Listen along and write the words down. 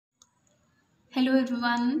Hello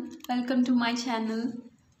everyone, welcome to my channel.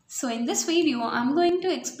 So in this video, I'm going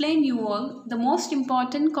to explain you all the most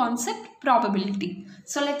important concept, probability.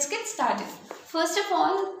 So let's get started. First of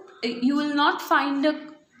all, you will not find a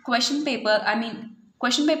question paper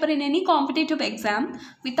in any competitive exam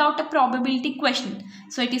without a probability question.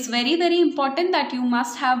 So it is very important that you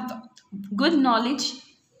must have good knowledge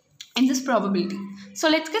in this probability. So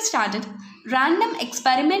let's get started. Random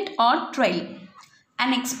experiment or trial.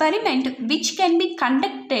 An experiment which can be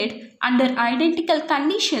conducted under identical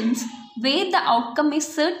conditions where the outcome is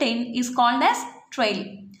certain is called as trial.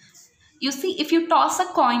 You see, if you toss a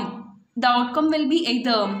coin, the outcome will be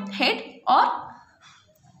either head or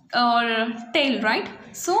tail, right?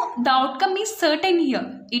 So the outcome is certain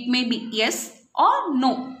here. It may be yes or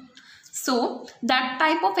no. So that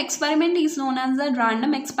type of experiment is known as a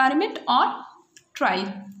random experiment or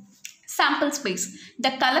trial. Sample space. The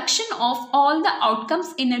collection of all the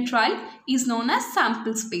outcomes in a trial is known as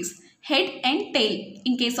sample space. Head and tail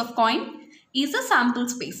in case of coin is a sample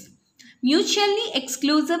space. Mutually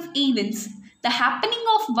exclusive events. The happening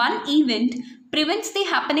of one event prevents the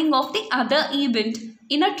happening of the other event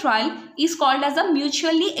in a trial is called as a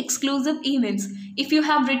mutually exclusive events. If you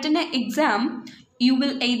have written an exam, you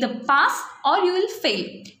will either pass or you will fail.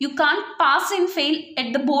 You can't pass and fail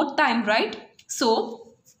at the both time, right? So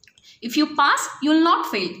if you pass, you will not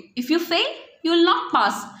fail. If you fail, you will not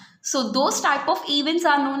pass. So those type of events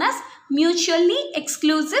are known as mutually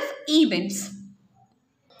exclusive events.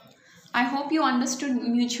 I hope you understood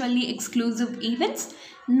mutually exclusive events.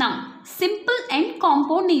 Now, simple and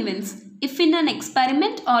compound events. If in an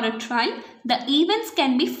experiment or a trial, the events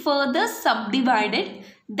can be further subdivided,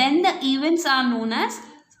 then the events are known as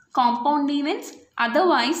compound events.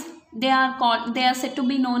 Otherwise, they are said to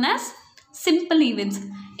be known as simple events.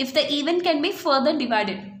 If the event can be further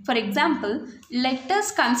divided. For example, let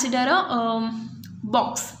us consider a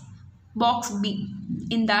box B.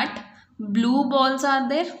 In that, blue balls are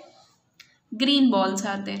there, green balls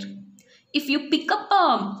are there. If you pick a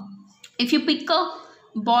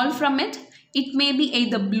ball from it, it may be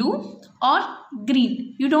either blue or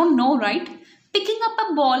green. You don't know, right? Picking up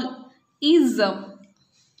a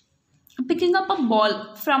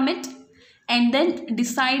ball from it and then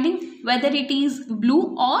deciding whether it is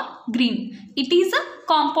blue or green. It is a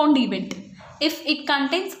compound event. If it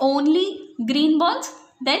contains only green balls,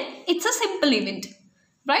 then it's a simple event,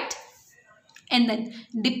 right? And then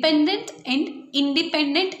dependent and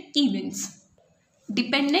independent events.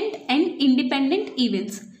 Dependent and independent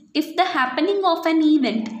events. If the happening of an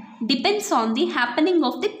event depends on the happening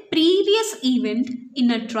of the previous event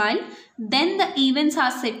in a trial, then the events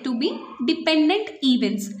are said to be dependent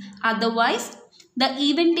events. Otherwise, the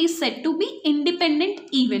event is said to be independent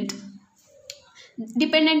event.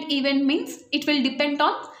 Dependent event means it will depend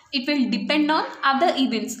on other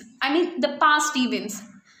events. I mean the past events.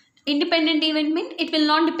 Independent event means it will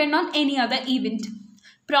not depend on any other event.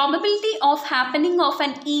 Probability of happening of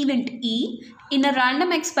an event E in a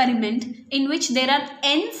random experiment in which there are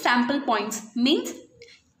n sample points means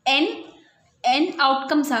n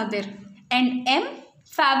outcomes are there and m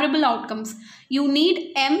favorable outcomes. You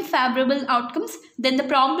need m favorable outcomes, then the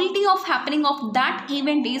probability of happening of that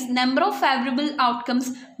event is number of favorable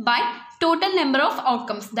outcomes by total number of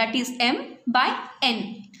outcomes, that is m by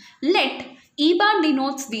n. Let E bar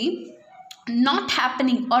denotes the not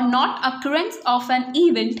happening or not occurrence of an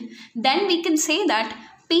event, then we can say that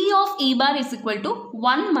P of E bar is equal to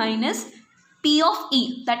 1 minus P of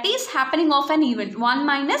E, that is happening of an event, 1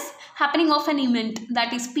 minus happening of an event,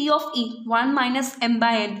 that is P of E, 1 minus m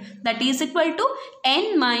by n, that is equal to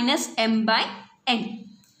n minus m by n.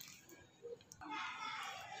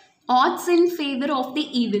 Odds in favor of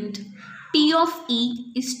the event. P of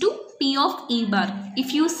E is to P of E bar.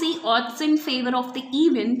 If you see odds in favor of the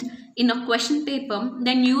event in a question paper,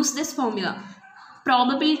 then use this formula.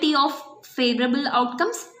 Probability of favorable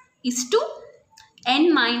outcomes is to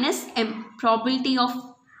n minus m. Probability of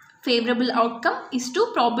favorable outcome is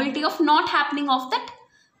to probability of not happening of that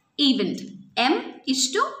event. M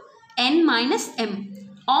is to n minus m.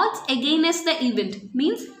 Odds against the event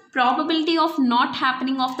means probability of not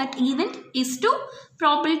happening of that event is to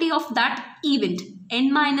probability of that event.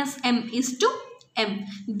 N minus m is to m.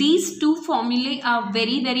 These two formulae are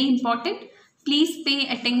very important. Please pay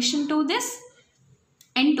attention to this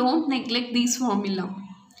and don't neglect these formula.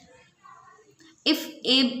 If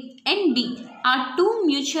A and B are two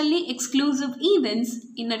mutually exclusive events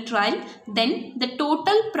in a trial, then the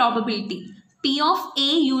total probability P of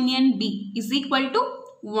A union B is equal to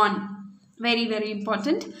 1. Very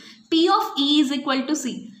important. P of E is equal to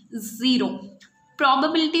 0.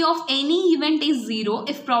 probability of any event is 0,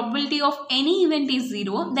 if probability of any event is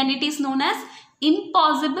 0, then it is known as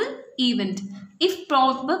impossible event. If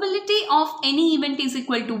probability of any event is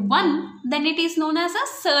equal to 1, then it is known as a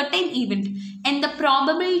certain event. And the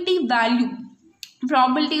probability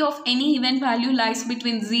of any event value lies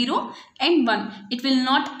between 0 and 1. It will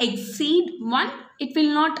not exceed 1. It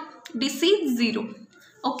will not exceed 0.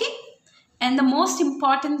 Okay. And the most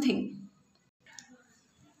important thing,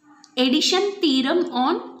 addition theorem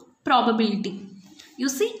on probability. You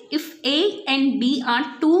see, if A and B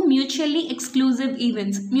are two mutually exclusive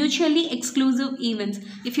events,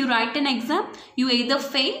 if you write an exam, you either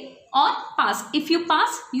fail or pass. If you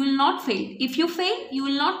pass, you will not fail. If you fail, you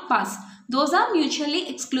will not pass. Those are mutually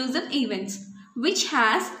exclusive events which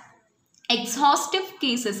has exhaustive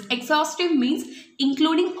cases. Exhaustive means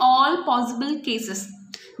including all possible cases.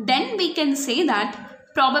 Then we can say that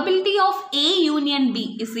probability of A union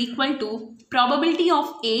B is equal to probability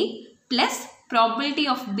of A plus probability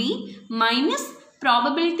of B minus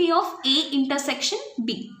probability of A intersection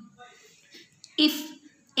B. If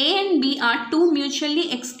A and B are two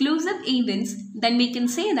mutually exclusive events, then we can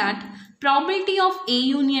say that probability of A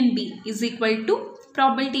union B is equal to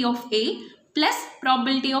probability of A plus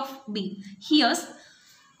probability of B. Here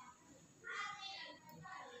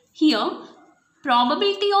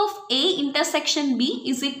probability of A intersection B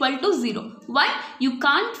is equal to 0. Why? You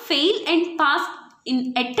can't fail and pass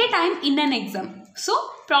at a time in an exam. So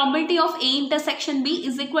probability of A intersection B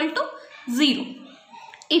is equal to 0.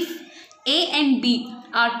 If A and B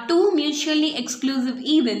are two mutually exclusive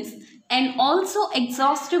events and also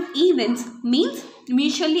exhaustive events, means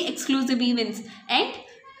mutually exclusive events, and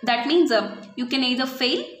that means you can either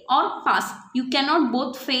fail or pass. You cannot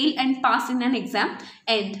both fail and pass in an exam.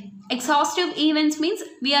 And exhaustive events means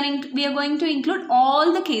we are going to include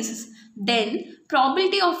all the cases. Then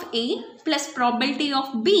probability of A plus probability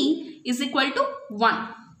of B is equal to 1.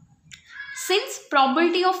 Since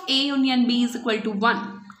probability of A union B is equal to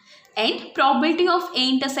 1 and probability of A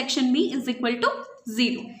intersection B is equal to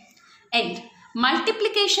 0. And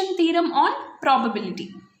multiplication theorem on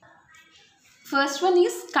probability. First one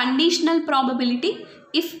is conditional probability.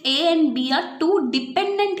 If A and B are two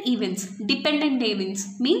dependent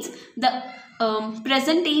events means the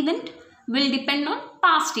present event will depend on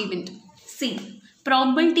past event. See,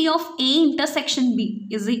 probability of A intersection B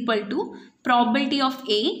is equal to probability of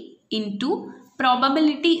A into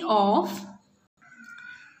probability of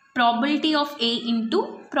A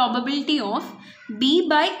into probability of B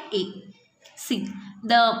by A. See,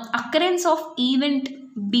 the occurrence of event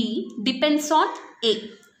B depends on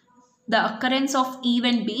A. The occurrence of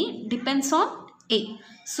event B depends on A.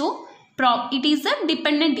 So, it is a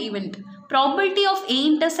dependent event. Probability of A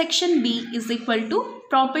intersection B is equal to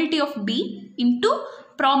probability of B into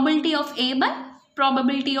probability of A by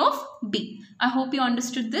probability of B. I hope you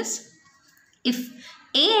understood this. If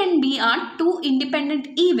A and B are two independent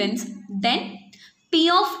events, then P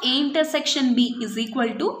of A intersection B is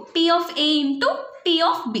equal to P of A into P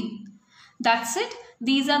of B. That's it.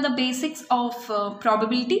 These are the basics of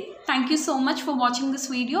probability. Thank you so much for watching this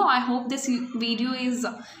video. I hope this video is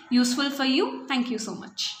useful for you. Thank you so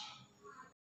much.